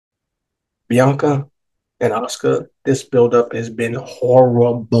Bianca and Asuka, this buildup has been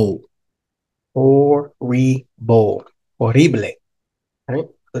horrible. Horrible. Horrible. Right?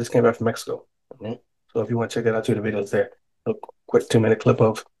 I just came back from Mexico. Right? So if you want to check that out too, the video's there. A quick 2-minute clip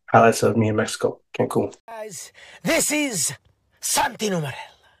of highlights of me in Mexico. Cancun. Guys, this is Santino Morel,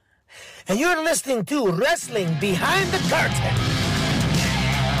 and you're listening to Wrestling Behind the Curtain.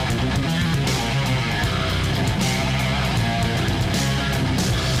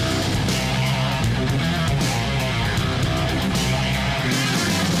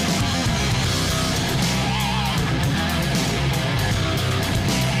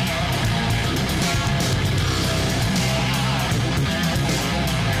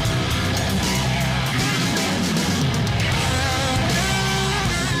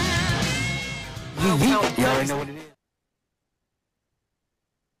 You already know what it is.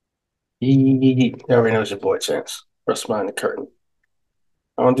 You already know it's your boy Chance. Wrestling Behind the Curtain.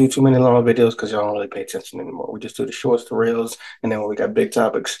 I don't do too many long videos because y'all don't really pay attention anymore. We just do the shorts, the reels, and then when we got big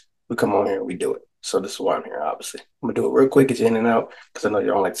topics, we come on here and we do it. So this is why I'm here, obviously. I'm gonna do it real quick, get you in and out, because I know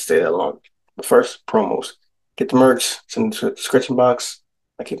y'all don't like to stay that long. But first, promos. Get the merch. It's in the description box.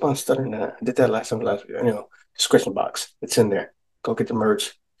 I keep on stuttering that. I did that last video. Anyway, description box. It's in there. Go get the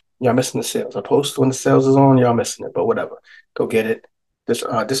merch. Y'all missing the sales. I post when the sales is on, y'all missing it, but whatever. Go get it. This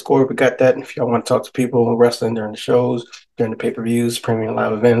Discord, we got that. If y'all want to talk to people wrestling during the shows, during the pay-per-views, premium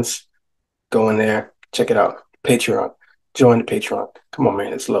live events, go in there, check it out. Patreon. Join the Patreon. Come on,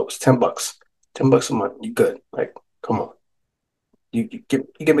 man. It's low. It's $10. $10 a month. You good. Like, come on. You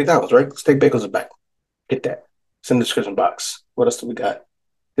get McDonald's, right? Steak bagels are back. Get that. It's in the description box. What else do we got?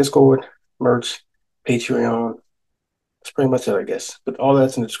 Discord, merch, Patreon. That's pretty much it, I guess. But all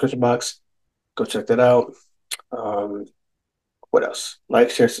that's in the description box. Go check that out. What else? Like,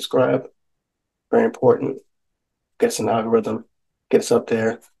 share, subscribe. Very important. Get us an algorithm. Get us up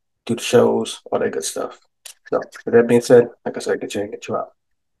there. Do the shows. All that good stuff. So, with that being said, like I said, get you in, get you out.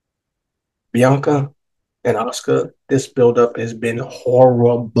 Bianca and Asuka, this buildup has been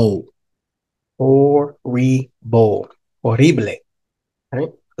horrible. Horrible. Horrible. Right?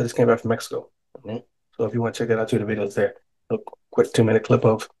 I just came back from Mexico. Right? So if you want to check that out too, the video's there. A quick 2-minute clip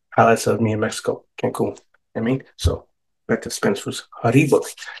of highlights of me in Mexico. Cancun. I mean, so back to Spanish was horrible.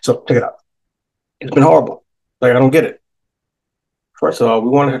 So check it out. It's been horrible. Like, I don't get it. First of all, we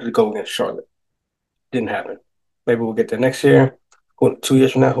wanted her to go against Charlotte. Didn't happen. Maybe we'll get there next year. 2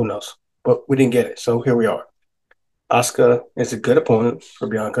 years from now, who knows? But we didn't get it. So here we are. Asuka is a good opponent for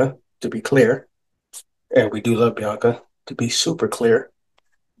Bianca, to be clear. And we do love Bianca, to be super clear.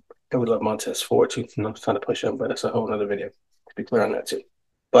 And we love Montez Ford too. I'm trying to push him, but that's a whole other video. To be clear on that too.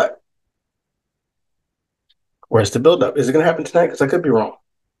 But where's the build-up? Is it going to happen tonight? Because I could be wrong.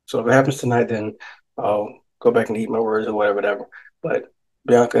 So if it happens tonight, then I'll go back and eat my words or whatever. But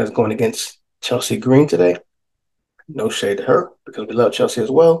Bianca is going against Chelsea Green today. No shade to her because we love Chelsea as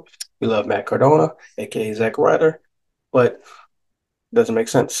well. We love Matt Cardona, aka Zack Ryder, but it doesn't make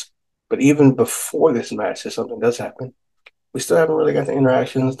sense. But even before this match, if something does happen, we still haven't really got the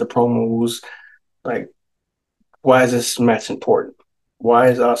interactions, the promos. Like, why is this match important? Why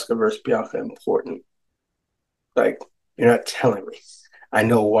is Asuka versus Bianca important? Like, you're not telling me. I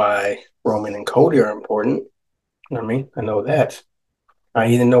know why Roman and Cody are important. You know what I mean? I know that. I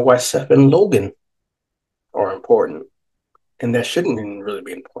even know why Seth and Logan are important. And that shouldn't even really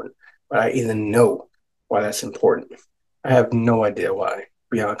be important. But I even know why that's important. I have no idea why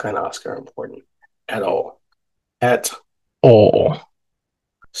Bianca and Asuka are important at all. At all.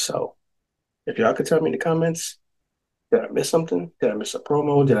 So if y'all could tell me in the comments, did I miss something? Did I miss a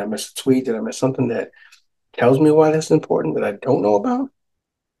promo? Did I miss a tweet? Did I miss something that tells me why that's important that I don't know about?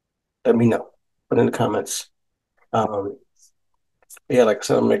 Let me know. Put in the comments. Yeah, like I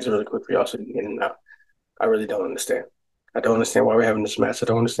said, I'm gonna make it really quick for y'all so you can get in and out. I really don't understand. I don't understand why we're having this match. I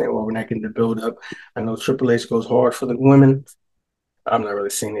don't understand why we're not getting the build up. I know Triple H goes hard for the women. I'm not really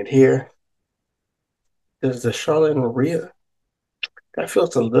seeing it here. There's the Charlotte and Rhea. That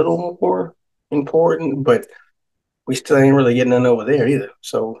feels a little more important, but we still ain't really getting none over there either.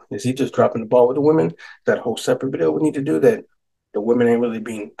 So is he just dropping the ball with the women? That whole separate video we need to do that the women ain't really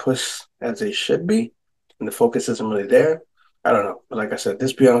being pushed as they should be, and the focus isn't really there. I don't know. But like I said,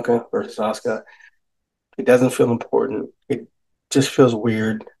 this Bianca versus Asuka, it doesn't feel important. It just feels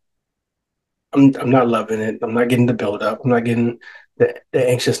weird. I'm not loving it. I'm not getting the build up. I'm not getting the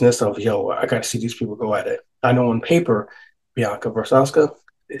anxiousness of, yo, I got to see these people go at it. I know on paper, Bianca versus Asuka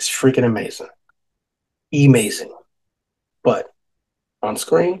is freaking amazing. Amazing. But on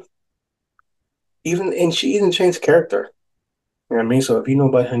screen, and she even changed character. You know what I mean? So if you know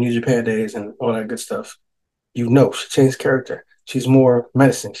about her New Japan days and all that good stuff, you know she changed character. She's more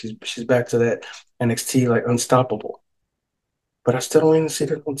medicine. She's back to that NXT like unstoppable. But I still don't even see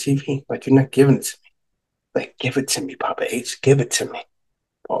her on TV. Like you're not giving it to me. Like give it to me, Papa H. Give it to me.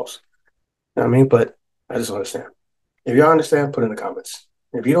 Pause. You know what I mean? But I just don't understand. If y'all understand, put it in the comments.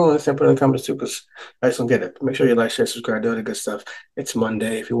 If you don't understand, put it in the comments too, because I just don't get it. Make sure you like, share, subscribe, do all the good stuff. It's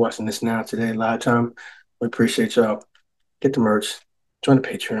Monday. If you're watching this now, today, live time, we appreciate y'all. Get the merch, join the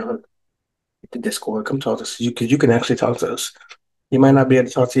Patreon, get the Discord, come talk to us. Because you can actually talk to us. You might not be able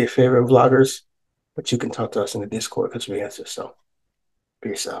to talk to your favorite vloggers, but you can talk to us in the Discord because we answer. So be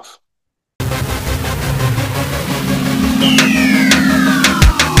yourself.